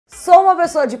Sou uma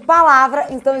pessoa de palavra,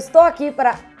 então estou aqui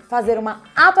para fazer uma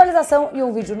atualização e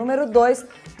um vídeo número 2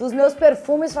 dos meus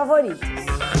perfumes favoritos.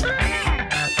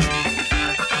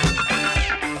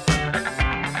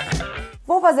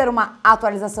 Vou fazer uma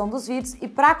atualização dos vídeos e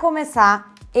para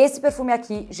começar, esse perfume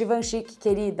aqui, Givenchy,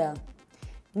 Querida.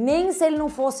 Nem se ele não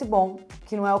fosse bom,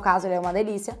 que não é o caso, ele é uma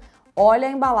delícia. Olha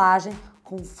a embalagem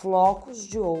com flocos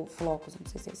de ouro, flocos, não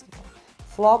sei se é isso que fala.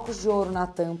 Flocos de ouro na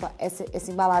tampa,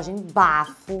 essa embalagem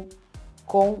bafo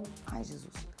com, ai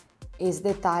Jesus, esse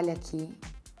detalhe aqui.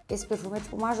 Esse perfume é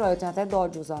tipo uma joia, eu tenho até dó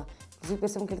de usar. Inclusive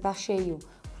percebo que ele tá cheio,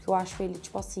 porque eu acho ele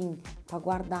tipo assim, pra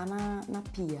guardar na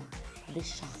pia, pra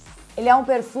deixar. Ele é um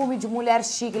perfume de mulher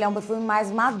chique, ele é um perfume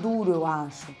mais maduro, eu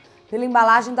acho. Pela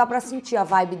embalagem dá pra sentir a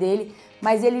vibe dele,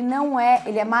 mas ele não é,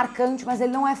 ele é marcante, mas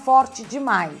ele não é forte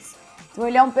demais. Então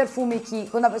ele é um perfume que,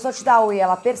 quando a pessoa te dá oi,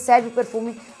 ela percebe o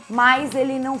perfume, mas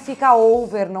ele não fica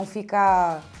over, não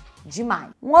fica demais.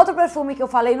 Um outro perfume que eu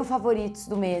falei no favoritos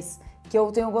do mês, que eu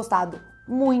tenho gostado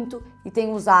muito e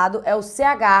tenho usado, é o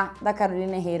CH da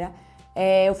Herrara.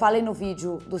 Eu falei no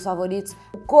vídeo dos favoritos.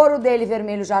 O couro dele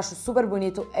vermelho já acho super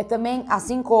bonito. É também,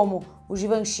 assim como o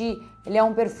Givenchy, ele é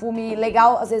um perfume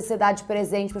legal, às vezes você dá de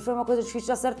presente. Perfume é uma coisa difícil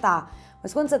de acertar.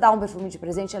 Mas quando você dá um perfume de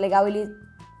presente, é legal ele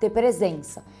ter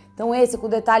presença. Então esse com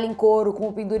detalhe em couro, com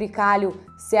o penduricalho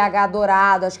CH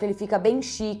dourado, acho que ele fica bem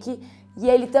chique. E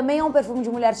ele também é um perfume de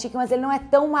mulher chique, mas ele não é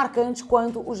tão marcante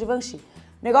quanto o Givenchy.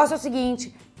 O negócio é o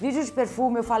seguinte, vídeo de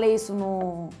perfume, eu falei isso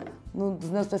dos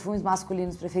meus perfumes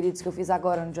masculinos preferidos que eu fiz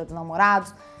agora no Dia dos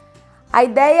Namorados. A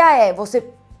ideia é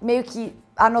você meio que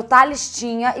anotar a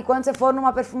listinha e quando você for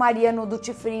numa perfumaria, no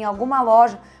duty free, em alguma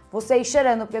loja, você ir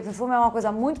cheirando, porque perfume é uma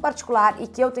coisa muito particular e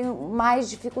que eu tenho mais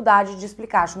dificuldade de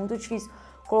explicar. Acho muito difícil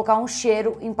colocar um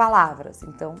cheiro em palavras.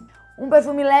 Então, um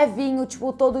perfume levinho,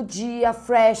 tipo todo dia,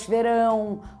 fresh,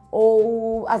 verão,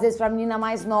 ou às vezes pra menina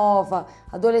mais nova,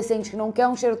 adolescente que não quer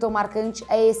um cheiro tão marcante,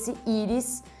 é esse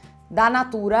Iris da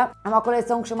Natur. É uma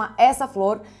coleção que chama Essa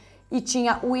Flor e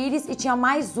tinha o Iris e tinha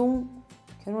mais um,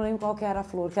 que eu não lembro qual que era a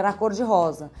flor, que era a cor de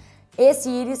rosa. Esse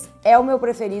Iris é o meu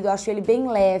preferido, eu acho ele bem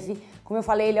leve. Como eu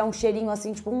falei, ele é um cheirinho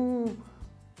assim, tipo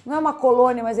não é uma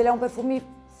colônia, mas ele é um perfume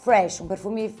fresh, um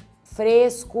perfume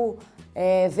fresco,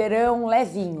 verão,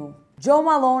 levinho.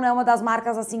 Malone é uma das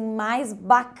marcas assim mais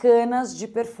bacanas de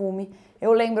perfume.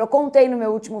 Eu contei no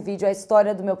meu último vídeo a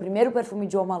história do meu primeiro perfume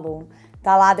Malone.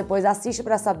 Tá lá, depois assiste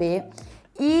pra saber.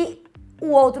 E o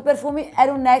outro perfume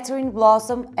era o Nectarine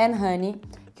Blossom and Honey,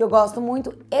 que eu gosto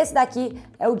muito. Esse daqui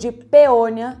é o de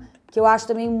peônia, que eu acho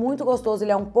também muito gostoso.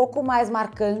 Ele é um pouco mais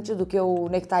marcante do que o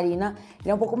Nectarina.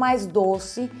 Ele é um pouco mais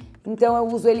doce, então eu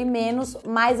uso ele menos,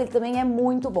 mas ele também é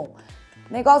muito bom.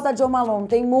 O negócio da Malone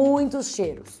tem muitos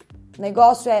cheiros. O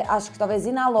negócio é, acho que talvez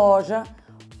ir na loja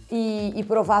e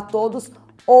provar todos,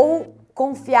 ou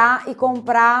confiar e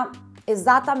comprar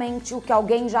exatamente o que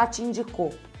alguém já te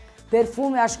indicou.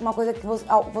 Perfume, eu acho que é uma coisa que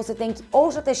você tem que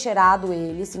ou já ter cheirado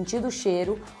ele, sentido o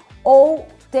cheiro, ou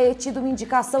ter tido uma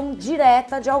indicação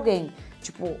direta de alguém.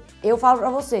 Tipo, eu falo pra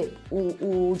você,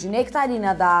 o de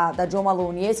Nectarina da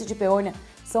Malone e esse de peônia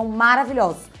são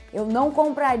maravilhosos. Eu não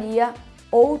compraria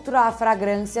outra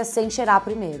fragrância sem cheirar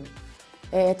primeiro.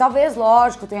 Talvez,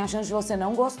 lógico, tenha a chance de você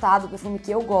não gostar do perfume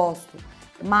que eu gosto,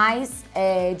 mas,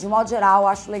 de modo geral, eu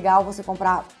acho legal você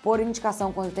comprar por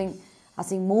indicação quando tem,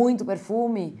 assim, muito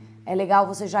perfume, é legal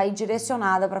você já ir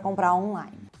direcionada para comprar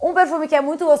online. Um perfume que é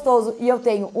muito gostoso e eu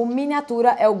tenho o miniatura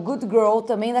é o Good Girl,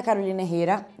 também da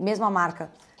Herrara, mesma marca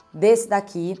desse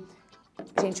daqui.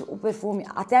 Gente, o perfume,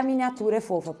 até a miniatura é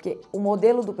fofa, porque o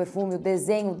modelo do perfume, o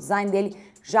desenho, o design dele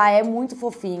já é muito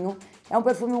fofinho. É um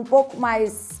perfume um pouco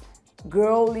mais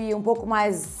girly, um pouco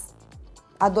mais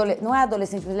não é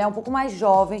adolescente, mas ele é um pouco mais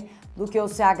jovem do que o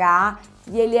CH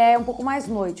e ele é um pouco mais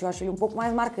noite, eu acho ele um pouco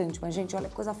mais marcante, mas gente, olha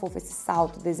que coisa fofa esse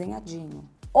salto desenhadinho.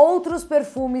 Outros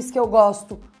perfumes que eu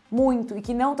gosto muito e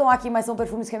que não estão aqui, mas são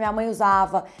perfumes que a minha mãe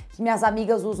usava, que minhas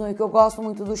amigas usam e que eu gosto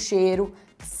muito do cheiro,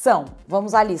 são,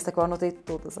 vamos à lista que eu anotei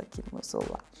todas aqui no meu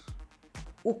celular.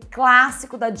 O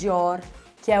clássico da Dior,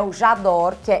 que é o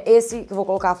J'adore, que é esse que eu vou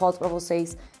colocar a foto pra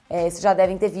vocês. Vocês já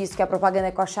devem ter visto que a propaganda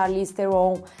é com a Charlize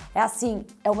Theron. É assim,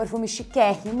 é um perfume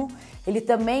chiquérrimo. Ele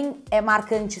também é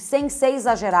marcante sem ser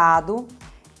exagerado.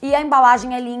 E a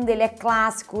embalagem é linda, ele é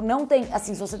clássico. Não tem,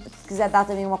 assim, se você quiser dar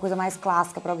também uma coisa mais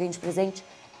clássica pra alguém de presente,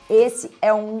 esse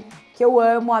é um que eu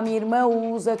amo, a minha irmã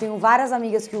usa, eu tenho várias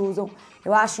amigas que usam.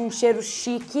 Eu acho um cheiro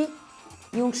chique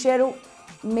e um cheiro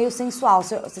meio sensual.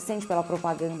 Você sente pela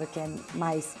propaganda que é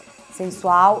mais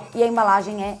sensual e a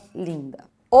embalagem é linda.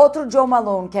 Outro Joe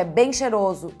Malone, que é bem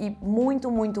cheiroso e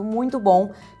muito, muito, muito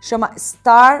bom, chama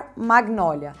Star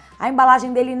Magnolia. A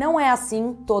embalagem dele não é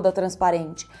assim, toda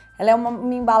transparente. Ela é uma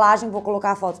embalagem, vou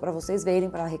colocar fotos para vocês verem,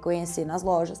 para reconhecer nas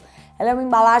lojas. Ela é uma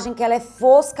embalagem que ela é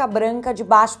fosca branca de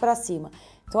baixo para cima.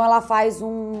 Então ela faz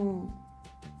um...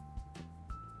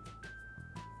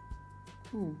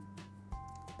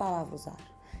 Que palavra usar?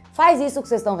 Faz isso que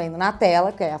vocês estão vendo na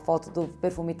tela, que é a foto do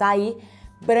perfume tá aí,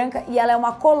 branca, e ela é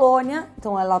uma colônia,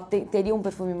 então ela teria um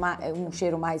perfume, um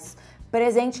cheiro mais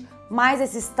presente, mas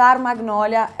esse Star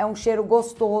Magnolia é um cheiro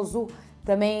gostoso,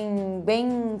 também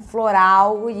bem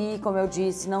floral e, como eu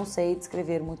disse, não sei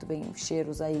descrever muito bem os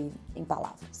cheiros aí em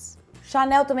palavras.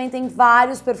 Chanel também tem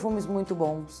vários perfumes muito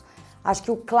bons. Acho que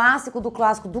o clássico do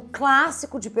clássico do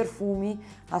clássico de perfume,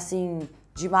 assim,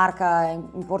 de marca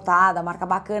importada, marca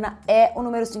bacana, é o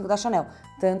número 5 da Chanel.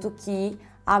 Tanto que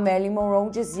a Marilyn Monroe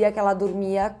dizia que ela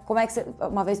dormia...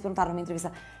 Uma vez perguntaram numa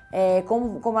entrevista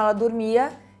como ela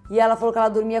dormia, e ela falou que ela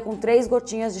dormia com 3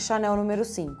 gotinhas de Chanel número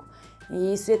 5.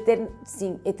 E isso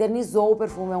eternizou o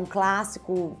perfume, é um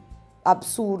clássico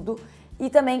absurdo. E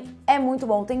também é muito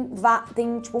bom,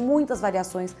 tem tipo, muitas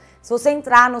variações. Se você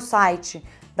entrar no site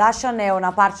da Chanel,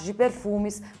 na parte de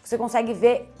perfumes, você consegue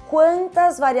ver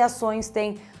quantas variações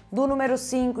tem do número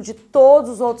 5, de todos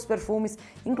os outros perfumes.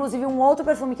 Inclusive, um outro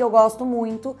perfume que eu gosto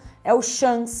muito é o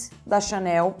Chance da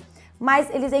Chanel, mas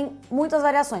eles têm muitas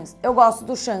variações. Eu gosto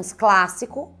do Chance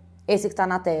clássico, esse que tá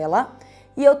na tela,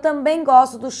 e eu também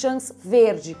gosto do Chance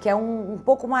verde, que é um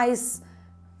pouco mais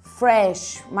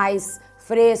fresh, mais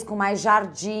fresco, mais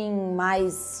jardim,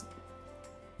 mais...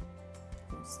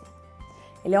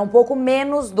 Ele é um pouco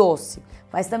menos doce,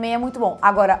 mas também é muito bom.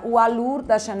 Agora, o Allure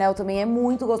da Chanel também é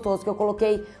muito gostoso, que eu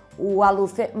coloquei o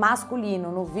Allure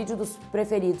masculino no vídeo dos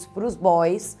preferidos para os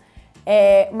boys,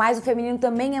 mas o feminino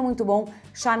também é muito bom.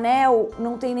 Chanel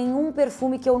não tem nenhum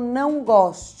perfume que eu não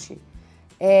goste,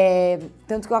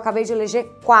 tanto que eu acabei de eleger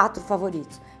 4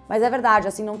 favoritos. Mas é verdade,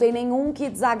 assim, não tem nenhum que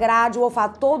desagrade o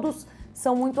olfato, todos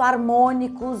são muito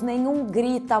harmônicos, nenhum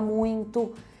grita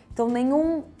muito, então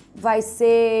nenhum vai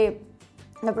ser...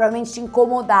 provavelmente te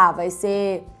incomodar, vai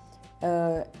ser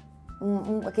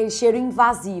aquele cheiro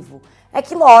invasivo. É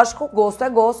que, lógico, gosto é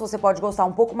gosto, você pode gostar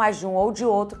um pouco mais de um ou de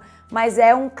outro, mas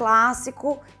é um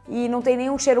clássico e não tem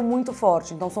nenhum cheiro muito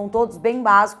forte, então são todos bem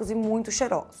básicos e muito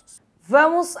cheirosos.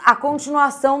 Vamos à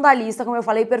continuação da lista, como eu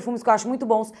falei, perfumes que eu acho muito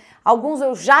bons. Alguns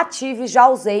eu já tive, já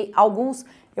usei, alguns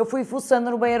eu fui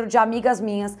fuçando no banheiro de amigas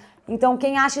minhas, então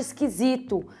quem acha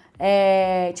esquisito...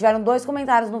 tiveram 2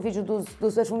 comentários no vídeo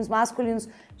dos perfumes masculinos,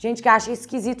 gente que acha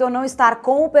esquisito eu não estar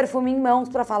com o perfume em mãos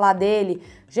pra falar dele.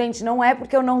 Gente, não é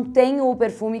porque eu não tenho o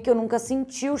perfume que eu nunca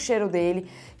senti o cheiro dele,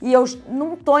 e eu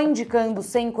não tô indicando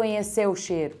sem conhecer o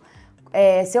cheiro.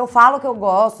 Se eu falo que eu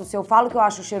gosto, se eu falo que eu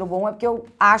acho o cheiro bom, é porque eu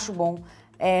acho bom.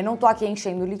 Não tô aqui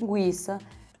enchendo linguiça,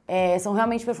 são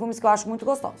realmente perfumes que eu acho muito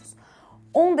gostosos.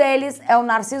 Um deles é o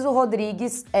Narciso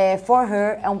Rodrigues, For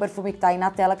Her, é um perfume que tá aí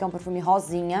na tela, que é um perfume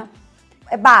rosinha.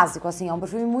 É básico, assim, é um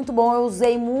perfume muito bom, eu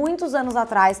usei muitos anos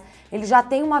atrás. Ele já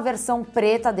tem uma versão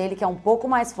preta dele, que é um pouco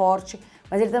mais forte,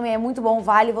 mas ele também é muito bom,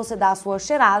 vale você dar a sua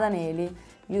cheirada nele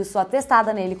e a sua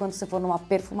testada nele quando você for numa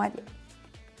perfumaria.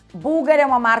 Bulgari é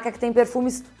uma marca que tem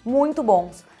perfumes muito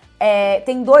bons.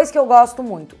 Tem 2 que eu gosto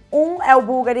muito. Um é o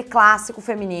Bulgari clássico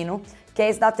feminino, que é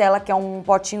esse da tela, que é um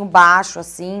potinho baixo,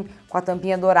 assim, com a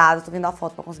tampinha dourada. Tô vendo a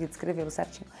foto pra conseguir descrevê-lo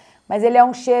certinho. Mas ele é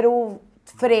um cheiro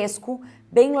fresco,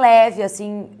 bem leve,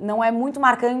 assim, não é muito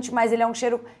marcante, mas ele é um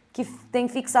cheiro que tem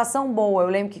fixação boa. Eu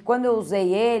lembro que quando eu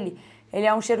usei ele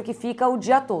é um cheiro que fica o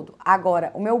dia todo.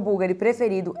 Agora, o meu Bulgari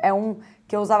preferido é um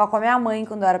que eu usava com a minha mãe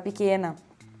quando eu era pequena,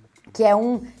 que é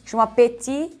um que chama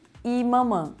Petit e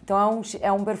Mamã. Então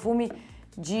é um perfume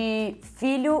de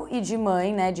filho e de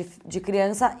mãe, né, de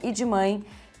criança e de mãe,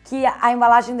 que a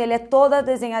embalagem dele é toda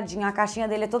desenhadinha, a caixinha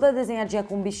dele é toda desenhadinha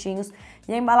com bichinhos,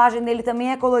 e a embalagem dele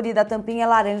também é colorida, a tampinha é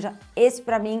laranja. Esse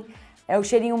pra mim é o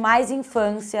cheirinho mais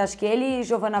infância, acho que ele e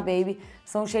Giovanna Baby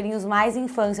são os cheirinhos mais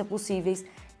infância possíveis.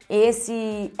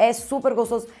 Esse é super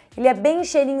gostoso, ele é bem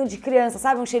cheirinho de criança,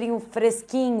 sabe, um cheirinho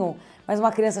fresquinho, mas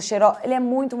uma criança cheirosa, ele é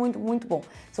muito, muito, muito bom.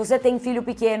 Se você tem filho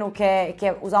pequeno,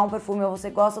 quer usar um perfume, ou você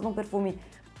gosta de um perfume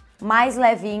mais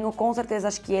levinho, com certeza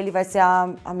acho que ele vai ser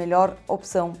a melhor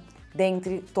opção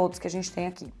dentre todos que a gente tem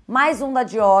aqui. Mais um da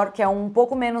Dior, que é um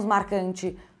pouco menos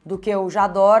marcante do que o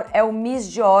J'adore, é o Miss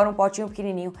Dior, um potinho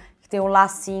pequenininho, que tem um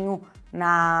lacinho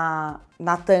na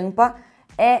tampa.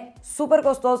 É super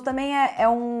gostoso, também é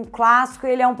um clássico,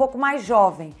 ele é um pouco mais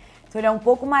jovem, então ele é um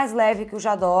pouco mais leve que o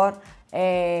J'adore,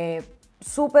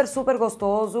 super, super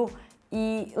gostoso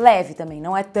e leve também,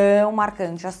 não é tão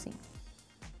marcante assim.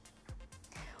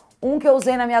 Um que eu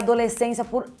usei na minha adolescência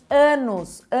por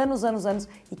anos,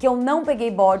 e que eu não peguei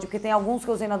bode, porque tem alguns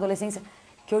que eu usei na adolescência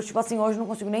que eu, tipo assim, hoje não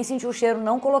consigo nem sentir o cheiro,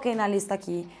 não coloquei na lista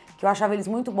aqui, que eu achava eles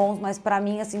muito bons, mas pra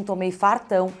mim, assim, tomei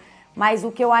fartão. Mas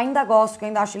o que eu ainda gosto, que eu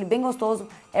ainda acho ele bem gostoso,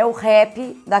 é o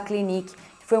Rap da Clinique,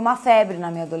 que foi uma febre na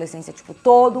minha adolescência, tipo,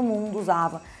 todo mundo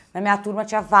usava. Na minha turma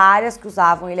tinha várias que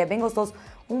usavam, ele é bem gostoso.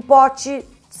 Um pote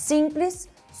simples,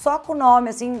 só com o nome,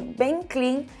 assim, bem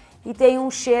clean, e tem um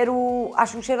cheiro,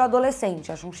 acho um cheiro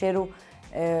adolescente, acho um cheiro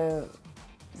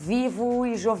vivo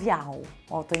e jovial.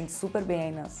 Ó, tô indo super bem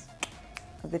aí nas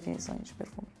definições de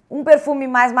perfume. Um perfume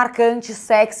mais marcante,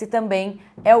 sexy também,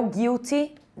 é o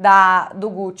Guilty do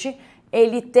Gucci.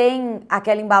 Ele tem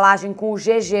aquela embalagem com o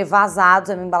GG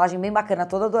vazado, é uma embalagem bem bacana,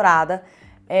 toda dourada.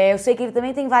 Eu sei que ele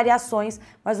também tem variações,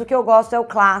 mas o que eu gosto é o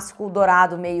clássico, o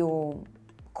dourado, meio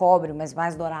cobre, mas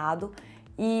mais dourado.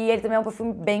 E ele também é um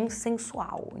perfume bem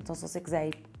sensual, então se você quiser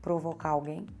ir provocar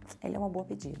alguém, ele é uma boa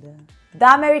pedida.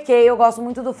 Da Mary Kay eu gosto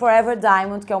muito do Forever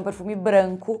Diamond, que é um perfume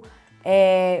branco.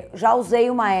 Já usei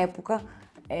uma época,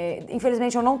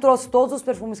 infelizmente eu não trouxe todos os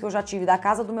perfumes que eu já tive da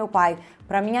casa do meu pai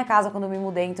pra minha casa quando eu me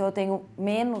mudei, então eu tenho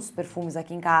menos perfumes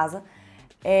aqui em casa.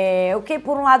 O que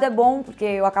por um lado é bom, porque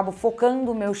eu acabo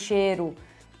focando o meu cheiro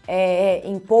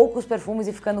em poucos perfumes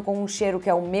e ficando com um cheiro que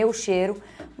é o meu cheiro,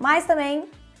 mas também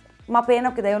uma pena,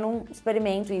 porque daí eu não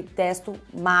experimento e testo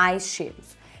mais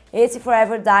cheiros. Esse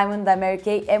Forever Diamond da Mary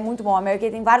Kay é muito bom. A Mary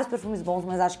Kay tem vários perfumes bons,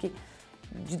 mas acho que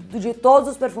de todos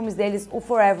os perfumes deles, o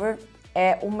Forever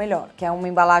é o melhor, que é uma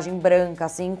embalagem branca,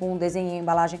 assim, com um desenho em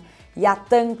embalagem, e a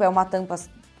tampa é uma tampa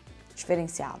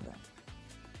diferenciada.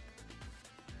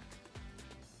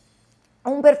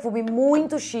 Um perfume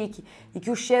muito chique e que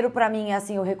o cheiro pra mim,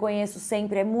 assim, eu reconheço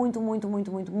sempre, é muito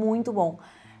bom.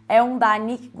 É um da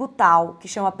Annick Goutal, que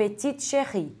chama Petit,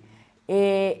 cherie.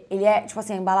 Ele é, tipo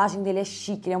assim, a embalagem dele é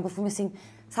chique, ele é um perfume assim,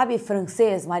 sabe,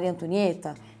 francês, Maria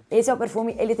Antonieta? Esse é o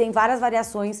perfume, ele tem várias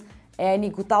variações,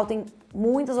 Annick Goutal tem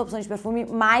muitas opções de perfume,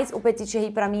 mas o Petit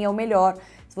Cherie pra mim é o melhor.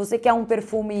 Se você quer um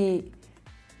perfume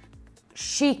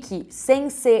chique, sem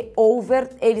ser over,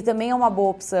 ele também é uma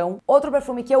boa opção. Outro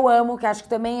perfume que eu amo, que acho que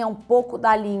também é um pouco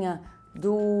da linha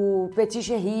do Petit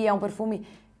Cherie, é um perfume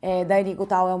da Annick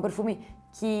Goutal, é um perfume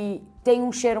que tem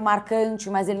um cheiro marcante,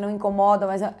 mas ele não incomoda,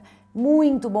 mas é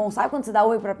muito bom. Sabe quando você dá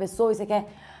oi pra pessoa e você quer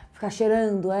ficar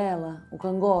cheirando ela, o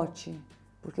cangote?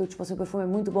 Porque, tipo assim, o perfume é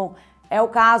muito bom. É o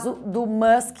caso do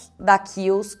Musk da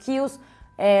Kiehl's. Kiehl's,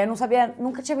 não sabia,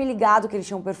 nunca tinha me ligado que eles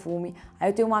tinham perfume. Aí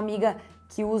eu tenho uma amiga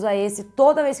que usa esse.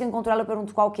 Toda vez que eu encontro ela, eu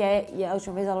pergunto qual que é. E a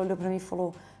última vez ela olhou pra mim e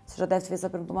falou, você já deve ter feito essa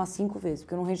pergunta umas 5 vezes,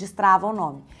 porque eu não registrava o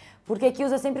nome. Porque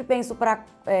Kiehl's eu sempre penso pra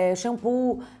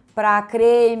shampoo, pra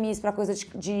cremes, pra coisa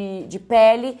de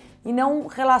pele, e não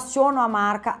relaciono a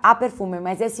marca a perfume.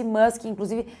 Mas esse Musk,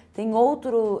 inclusive, tem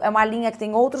outro, é uma linha que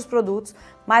tem outros produtos,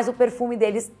 mas o perfume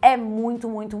deles é muito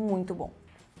bom.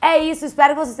 É isso,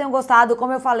 espero que vocês tenham gostado.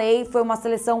 Como eu falei, foi uma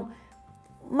seleção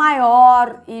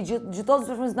maior e de todos os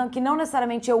perfumes que não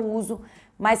necessariamente eu uso,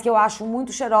 mas que eu acho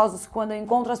muito cheirosos. Quando eu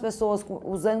encontro as pessoas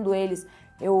usando eles,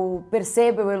 eu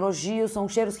percebo, eu elogio, são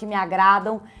cheiros que me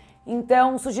agradam.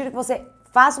 Então, sugiro que você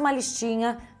faça uma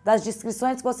listinha das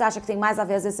descrições que você acha que tem mais a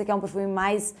ver. Às vezes você quer um perfume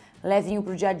mais levinho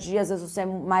pro dia a dia, às vezes você é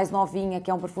mais novinha,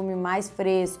 quer um perfume mais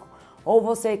fresco, ou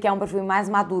você quer um perfume mais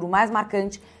maduro, mais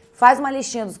marcante. Faz uma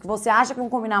listinha dos que você acha que vão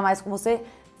combinar mais com você,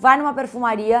 vai numa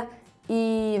perfumaria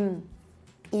e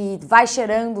vai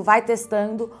cheirando, vai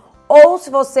testando. Ou se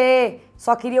você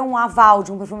só queria um aval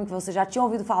de um perfume que você já tinha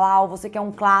ouvido falar, ou você quer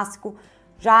um clássico,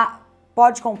 já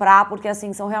pode comprar, porque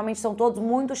assim, são todos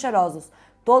muito cheirosos.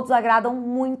 Todos agradam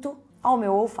muito ao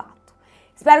meu olfato.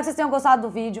 Espero que vocês tenham gostado do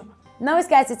vídeo. Não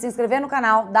esquece de se inscrever no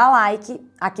canal, dar like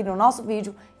aqui no nosso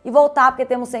vídeo e voltar, porque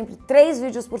temos sempre 3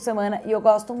 vídeos por semana e eu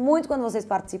gosto muito quando vocês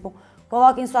participam.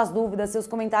 Coloquem suas dúvidas, seus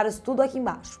comentários, tudo aqui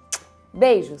embaixo.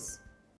 Beijos!